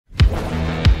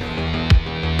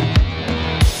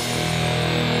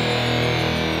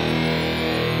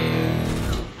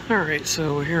Alright,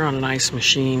 so we're here on an ice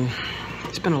machine.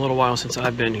 It's been a little while since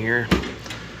I've been here,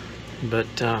 but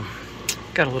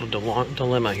got a little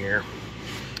dilemma here.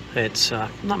 It's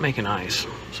not making ice,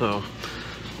 so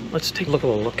let's take a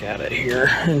look at it here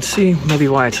and see maybe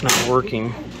why it's not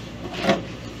working.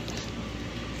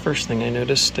 First thing I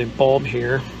noticed, the bulb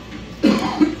here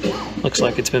looks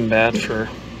like it's been bad for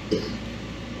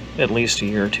at least a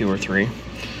year or two or three,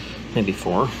 maybe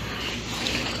 4.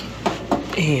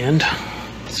 And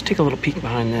let's take a little peek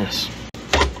behind this.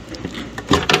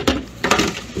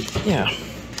 Yeah.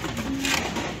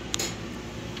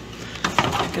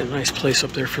 Got a nice place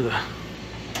up there for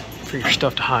your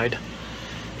stuff to hide.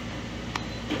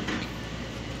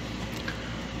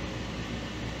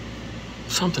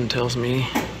 Something tells me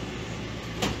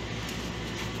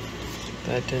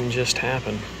that didn't just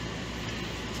happen.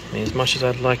 I mean, as much as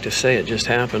I'd like to say it just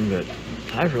happened, but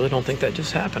I really don't think that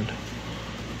just happened.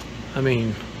 I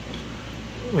mean,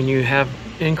 when you have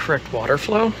incorrect water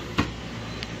flow,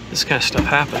 this kind of stuff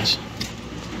happens.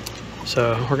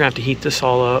 So we're gonna have to heat this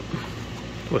all up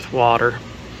with water.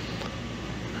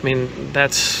 I mean,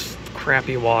 that's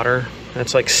crappy water.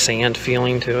 That's like sand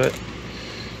feeling to it.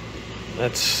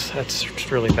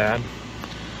 That's really bad.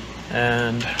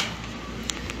 And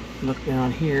look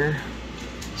down here.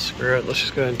 Screw it, let's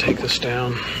just go ahead and take this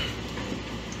down.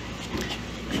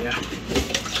 Yeah.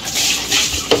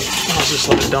 I'll just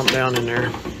let it dump down in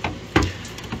there.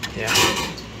 Yeah.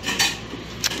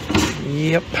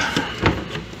 Yep.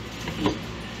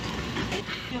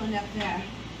 Doing up there.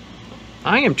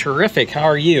 I am terrific. How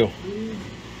are you?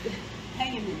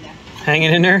 Hanging in there.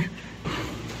 Hanging in there?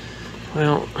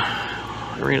 Well,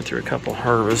 I ran it through a couple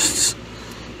harvests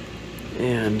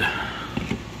and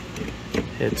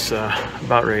it's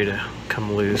about ready to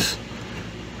come loose.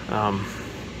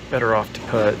 Better off to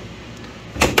put,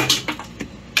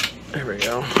 there we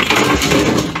go.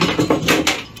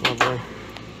 Lovely.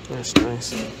 That's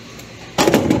nice.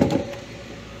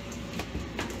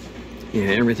 Yeah,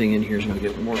 everything in here is going to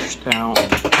get washed out.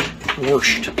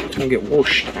 It's going to get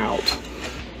washed out.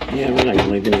 Yeah, we're not going to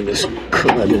leave any of this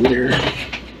crud in there.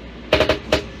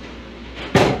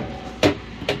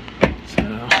 So,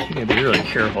 you got to be really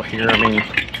careful here. I mean,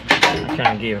 I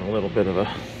kind of gave it a little bit of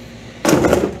a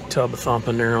tub of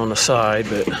thumping there on the side,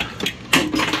 but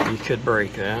you could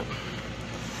break that.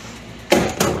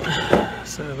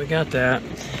 So we got that.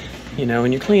 You know,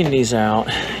 when you're cleaning these out,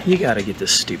 you got to get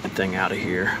this stupid thing out of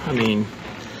here. I mean,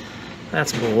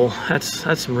 that's bull. That's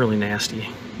some really nasty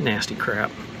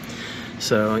crap.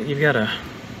 So you've got to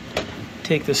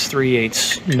take this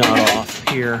 3/8 nut off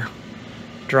here,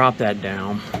 drop that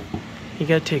down. You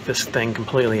got to take this thing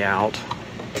completely out.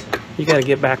 You got to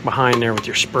get back behind there with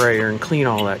your sprayer and clean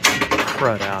all that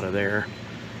crud out of there.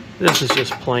 This is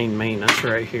just plain maintenance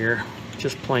right here.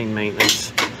 Just plain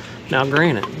maintenance. Now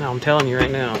granted, now I'm telling you right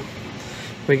now,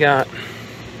 we got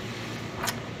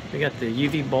the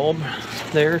UV bulb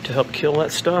there to help kill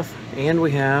that stuff, and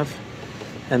we have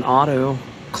an auto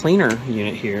cleaner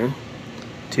unit here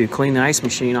to clean the ice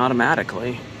machine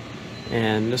automatically.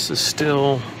 And this is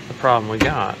still the problem we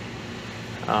got.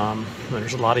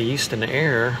 There's a lot of yeast in the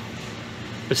air,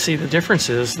 but see, the difference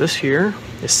is this here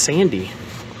is sandy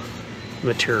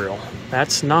material.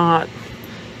 That's not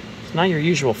your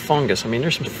usual fungus. I mean,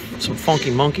 there's some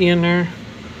funky monkey in there,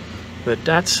 but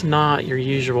that's not your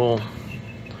usual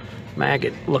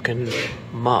maggot looking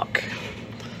muck.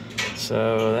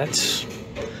 So that's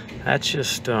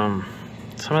just some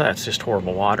of that's just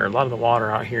horrible water. A lot of the water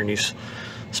out here in these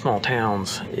small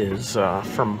towns is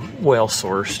from well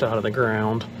sourced out of the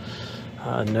ground,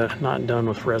 not done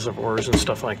with reservoirs and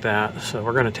stuff like that. So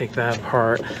we're going to take that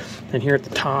apart. And here at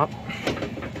the top,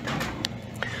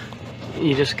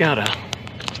 you just gotta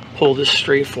pull this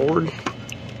straight forward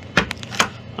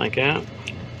like that,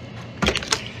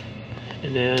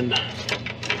 and then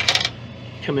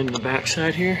come into the back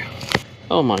side here.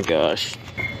 Oh my gosh,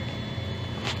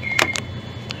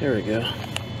 there we go.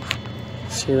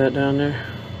 See that down there?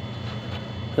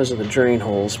 Those are the drain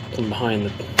holes from behind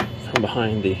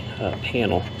the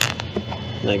panel,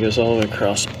 and that goes all the way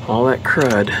across. All that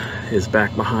crud is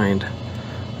back behind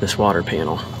this water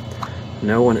panel.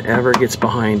 No one ever gets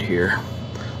behind here.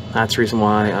 That's the reason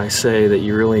why I say that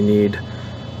you really need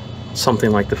something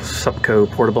like the Supco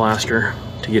Portablaster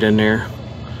to get in there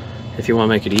if you want to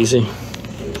make it easy.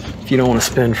 If you don't want to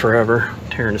spend forever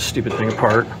tearing this stupid thing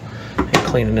apart and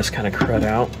cleaning this kind of crud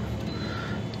out,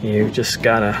 you just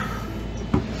gotta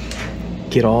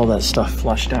get all that stuff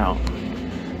flushed out.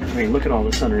 I mean, look at all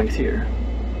this underneath here.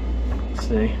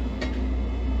 See?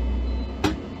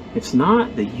 It's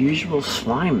not the usual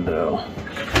slime though.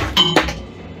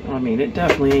 I mean, it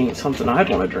definitely ain't something I'd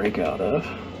want to drink out of.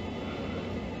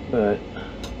 But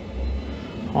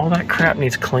all that crap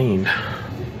needs cleaned.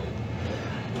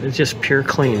 It's just pure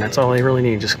clean. That's all they really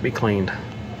need, just to be cleaned.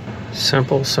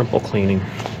 Simple, simple cleaning.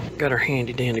 Got our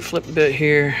handy dandy flip bit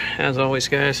here. As always,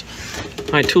 guys,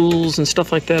 my tools and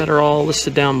stuff like that are all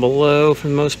listed down below for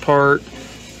the most part.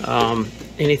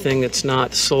 Anything that's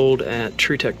not sold at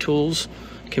TruTech Tools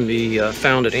can be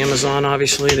found at Amazon,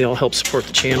 obviously. They all help support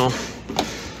the channel.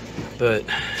 But,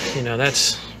 you know,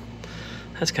 that's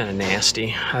kind of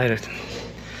nasty. I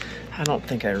don't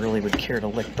think I really would care to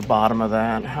lick the bottom of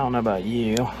that. I don't know about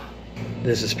you.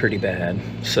 This is pretty bad.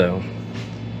 So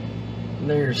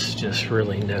there's just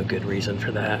really no good reason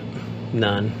for that.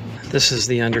 None. This is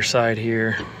the underside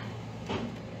here.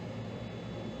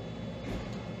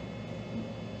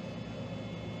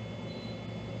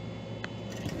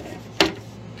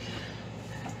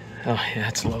 Oh yeah,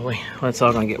 it's lovely. That's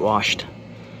all gonna get washed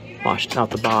out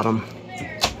the bottom.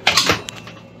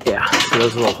 Yeah, so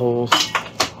those little holes,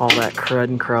 all that crud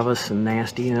and crevice and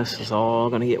nastiness is all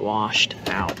gonna get washed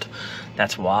out.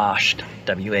 That's washed.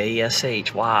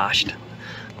 W-A-S-H, washed.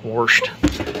 Washed.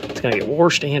 It's gonna get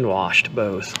washed and washed,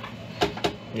 both.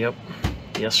 Yep.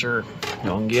 Yes, sir.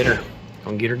 Gonna get her.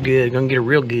 Gonna get her good. Gonna get her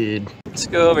real good. Let's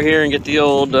go over here and get the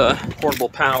old portable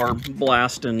power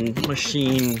blasting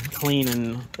machine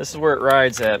cleaning. This is where it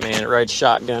rides at, man. It rides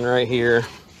shotgun right here.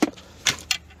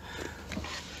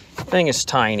 Thing is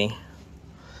tiny.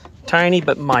 Tiny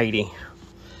but mighty.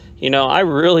 You know, I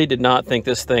really did not think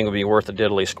this thing would be worth a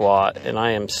diddly squat, and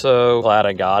I am so glad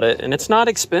I got it. And it's not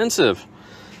expensive.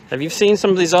 Have you seen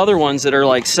some of these other ones that are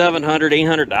like $700,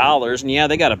 $800? And yeah,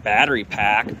 they got a battery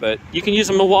pack, but you can use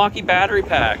a Milwaukee battery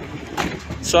pack.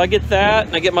 So I get that,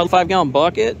 and I get my 5-gallon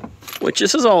bucket, which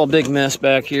this is all a big mess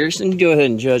back here, so you can go ahead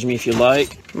and judge me if you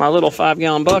like. My little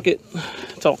 5-gallon bucket,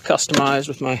 it's all customized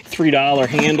with my $3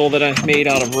 handle that I made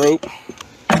out of rope.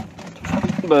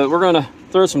 But we're gonna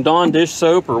throw some Dawn dish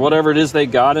soap or whatever it is they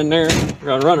got in there. We're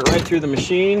gonna run it right through the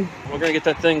machine. We're gonna get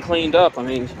that thing cleaned up. I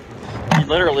mean, you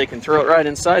literally can throw it right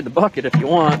inside the bucket if you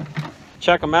want.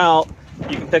 Check them out.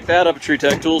 You can pick that up at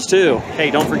TruTech Tools too. Hey,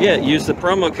 don't forget, use the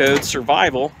promo code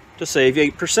SURVIVAL to save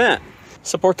you 8%.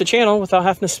 Support the channel without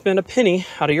having to spend a penny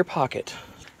out of your pocket.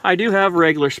 I do have a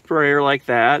regular sprayer like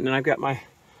that, and I've got my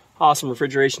awesome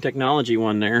refrigeration technology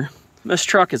one there. This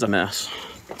truck is a mess.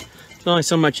 There's only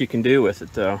so much you can do with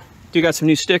it though. Do got some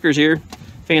new stickers here.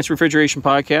 Fancy Refrigeration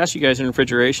Podcast. You guys in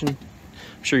refrigeration,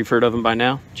 I'm sure you've heard of them by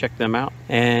now. Check them out.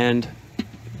 And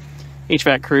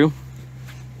HVAC Crew,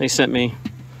 they sent me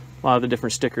a lot of the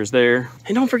different stickers there.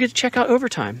 And don't forget to check out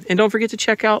Overtime. And don't forget to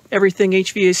check out everything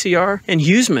HVACR and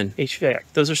Huseman HVAC.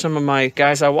 Those are some of my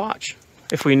guys I watch.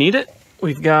 If we need it,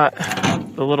 we've got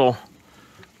the little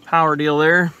power deal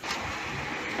there.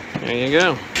 There you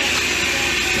go.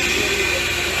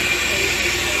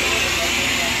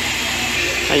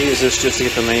 I use this just to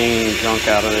get the main junk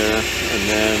out of there, and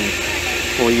then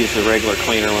we'll use the regular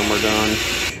cleaner when we're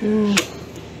done.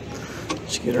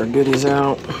 Let's get our goodies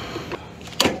out.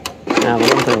 Now,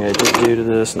 the one thing I did do to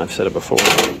this, and I've said it before,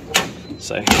 is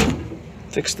I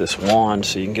fixed this wand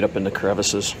so you can get up in the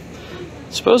crevices.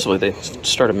 Supposedly they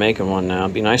started making one now.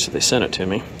 It'd be nice if they sent it to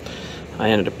me. I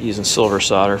ended up using silver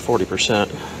solder,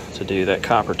 40%, to do that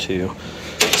copper to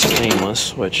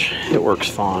stainless, which it works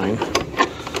fine.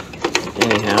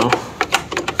 Anyhow,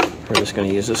 we're just going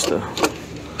to use this to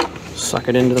suck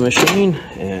it into the machine,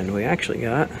 and we actually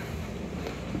got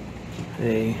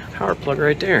a power plug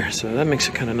right there, so that makes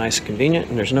it kind of nice and convenient,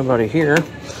 and there's nobody here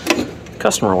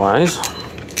customer wise,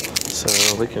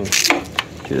 so we can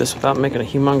do this without making a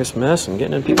humongous mess and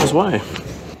getting in people's way.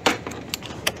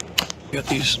 Got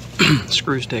these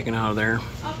screws taken out of there.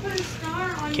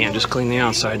 Can't just clean the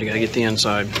outside, you gotta get the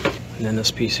inside. And then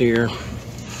this piece here,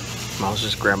 I'll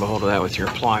just grab a hold of that with your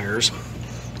pliers,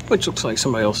 which looks like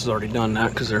somebody else has already done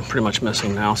that because they're pretty much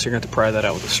missing now, so you're gonna have to pry that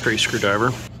out with a straight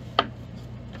screwdriver.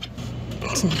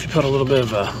 So if you put a little bit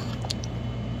of a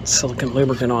silicone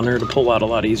lubricant on there to pull out a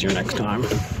lot easier next time.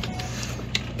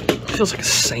 It feels like a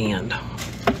sand.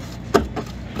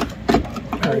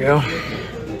 There we go.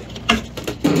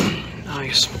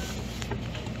 Nice.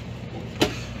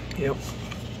 Yep.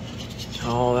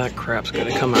 All that crap's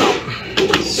gonna come out.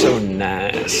 So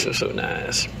nice, so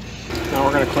nice. Now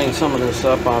we're gonna clean some of this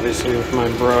up, obviously, with my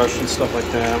brush and stuff like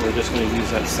that. We're just gonna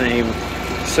use that same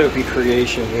soapy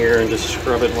creation here and just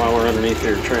scrub it while we're underneath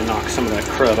here to try and knock some of that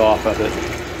crud off of it.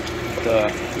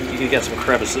 But, you got some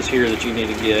crevices here that you need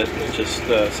to get. It's just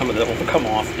some of that will come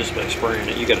off just by spraying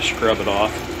it. You got to scrub it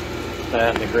off.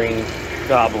 That and the green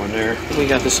goblin there. We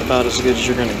got this about as good as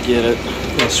you're gonna get it.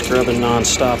 I'm scrubbing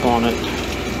non-stop on it.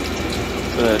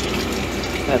 but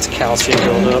that's calcium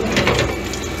buildup.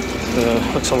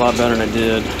 Looks a lot better than it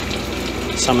did.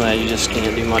 Some of that you just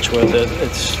can't do much with it.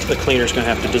 The cleaner's gonna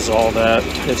have to dissolve that.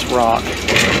 It's rock.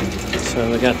 So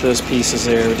we got those pieces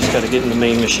there. We just got to get in the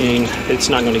main machine. It's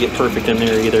not going to get perfect in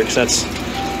there either, because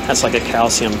that's like a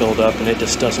calcium buildup, and it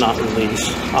just does not release.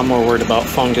 I'm more worried about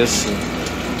fungus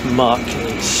and muck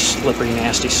and slippery,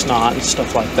 nasty snot and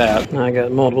stuff like that. Now I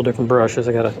got multiple different brushes.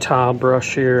 I got a tile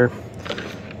brush here,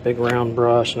 big round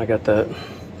brush, and I got that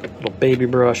little baby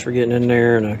brush for getting in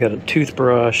there, and I got a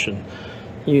toothbrush, and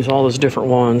use all those different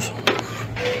ones.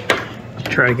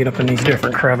 Try to get up in these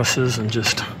different crevices and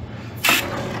just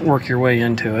work your way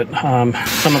into it.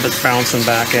 Some of it's bouncing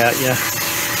back at you.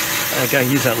 I gotta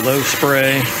use that low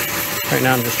spray. Right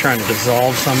now I'm just trying to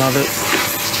dissolve some of it,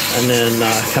 and then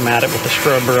come at it with the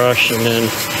scrub brush, and then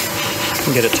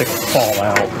get it to fall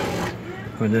out.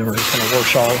 And then we're just gonna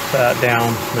wash all that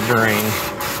down the drain.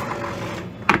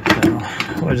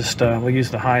 So we'll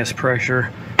use the highest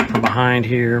pressure from behind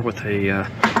here with a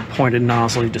pointed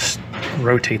nozzle. You just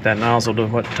rotate that nozzle to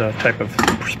what type of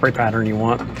spray pattern you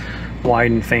want,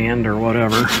 wide and fanned or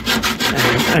whatever.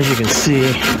 And as you can see,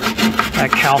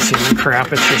 that calcium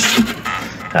crap, it's just,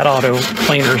 that auto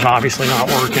cleaner is obviously not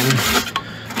working.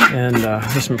 And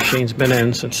this machine's been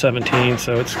in since 17,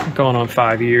 so it's going on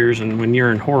 5 years. And when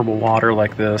you're in horrible water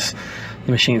like this,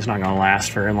 the machine's not going to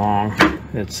last very long.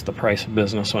 It's the price of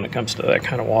business when it comes to that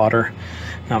kind of water.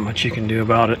 Not much you can do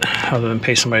about it other than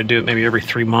pay somebody to do it maybe every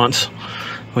 3 months.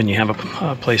 When you have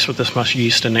a place with this much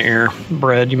yeast in the air.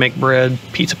 Bread, you make bread,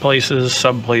 pizza places,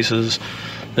 sub places,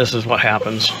 this is what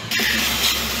happens.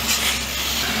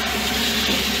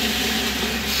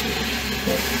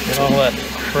 Get all that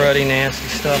cruddy, nasty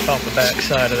stuff off the back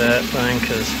side of that thing,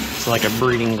 because it's like a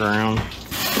breeding ground.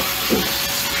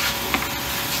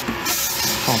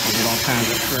 Pump will get all kinds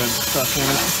of crud stuff in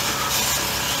it.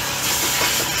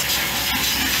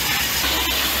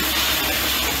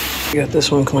 Got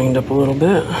this one cleaned up a little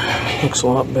bit. Looks a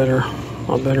lot better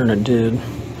than it did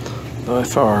by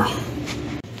far.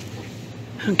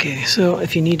 Okay, so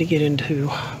if you need to get into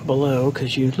below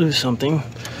because you lose something,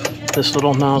 this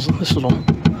little nozzle, this little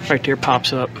right there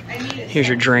pops up. Here's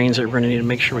your drains that we're going to need to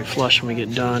make sure we flush when we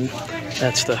get done.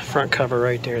 That's the front cover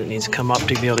right there that needs to come up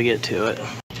to be able to get to it.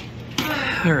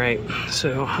 Alright,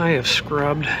 so I have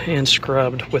scrubbed and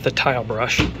scrubbed with a tile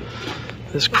brush.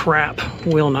 This crap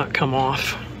will not come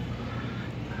off.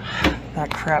 That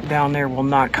crap down there will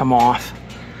not come off.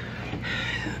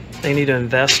 They need to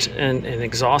invest in an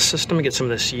exhaust system and get some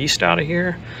of this yeast out of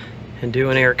here and do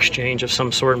an air exchange of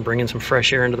some sort and bring in some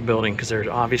fresh air into the building, because there's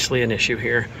obviously an issue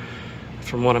here.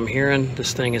 From what I'm hearing,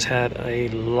 this thing has had a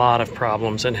lot of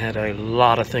problems and had a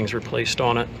lot of things replaced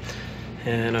on it.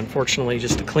 And unfortunately,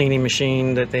 just the cleaning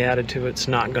machine that they added to it's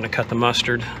not going to cut the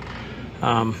mustard.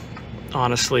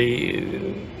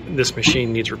 Honestly, this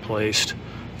machine needs replaced.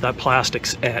 That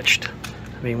plastic's etched.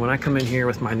 I mean, when I come in here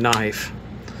with my knife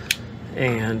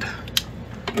and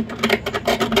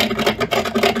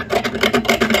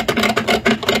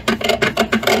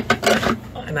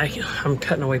I'm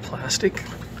cutting away plastic,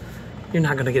 you're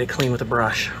not going to get it clean with a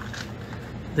brush.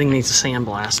 The thing needs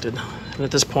sandblasted. And at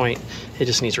this point, it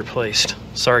just needs replaced.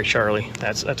 Sorry, Charlie.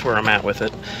 That's where I'm at with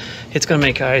it. It's going to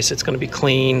make ice. It's going to be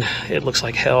clean. It looks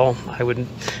like hell. I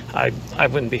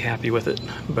wouldn't be happy with it,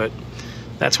 but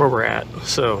that's where we're at.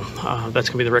 So that's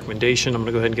gonna be the recommendation. I'm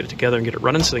gonna go ahead and get it together and get it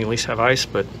running so they can at least have ice,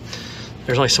 but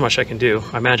there's only so much I can do.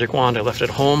 My magic wand, I left it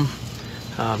at home.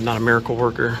 I'm not a miracle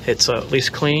worker. It's at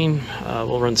least clean.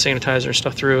 We'll run sanitizer and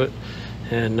stuff through it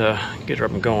and get it up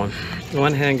and going. I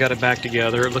went ahead and got it back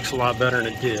together. It looks a lot better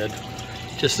than it did.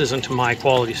 Just isn't to my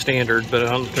quality standard, but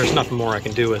there's nothing more I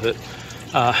can do with it.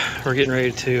 We're getting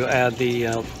ready to add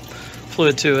the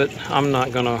fluid to it. I'm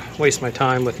not gonna waste my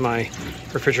time with my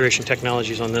refrigeration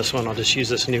technologies on this one. I'll just use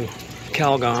this new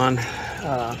Calgon.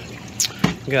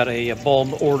 Got a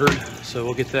bulb ordered, so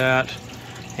we'll get that.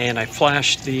 And I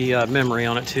flashed the memory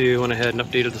on it too. Went ahead and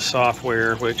updated the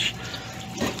software, which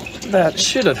that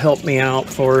should have helped me out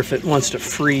for if it wants to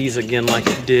freeze again like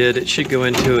it did. It should go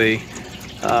into a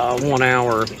 1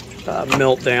 hour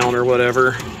meltdown or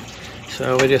whatever.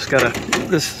 So we just gotta,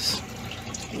 this is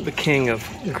the king of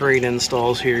great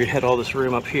installs here. You had all this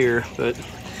room up here, but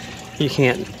you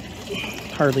can't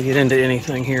hardly get into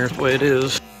anything here the way it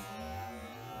is.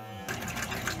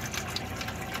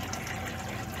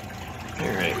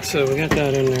 Alright, so we got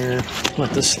that in there.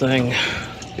 Let this thing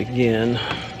begin.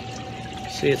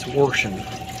 See, it's washing.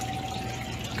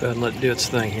 Go ahead and let it do its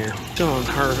thing here. Still on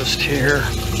harvest here.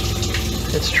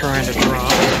 It's trying to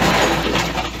drop.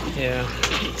 Yeah.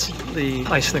 the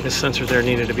ice thickness sensor there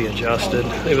needed to be adjusted.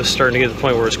 It was starting to get to the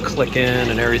point where it was clicking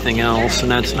and everything else,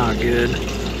 and that's not good.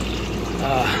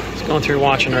 It's going through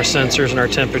watching our sensors and our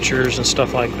temperatures and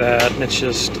stuff like that, and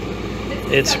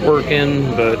it's working,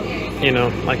 but you know,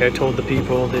 like I told the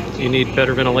people, that you need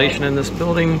better ventilation in this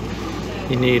building,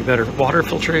 you need better water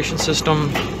filtration system,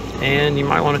 and you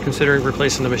might want to consider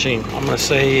replacing the machine. I'm going to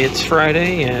say it's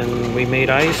Friday and we made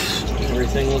ice.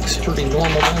 Everything looks pretty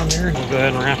normal down there. We'll go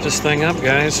ahead and wrap this thing up,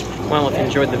 guys. Well, if you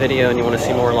enjoyed the video and you want to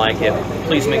see more like it,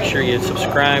 please make sure you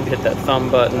subscribe, hit that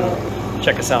thumb button,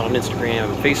 check us out on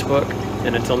Instagram and Facebook,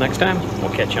 and until next time,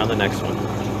 we'll catch you on the next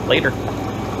one. Later.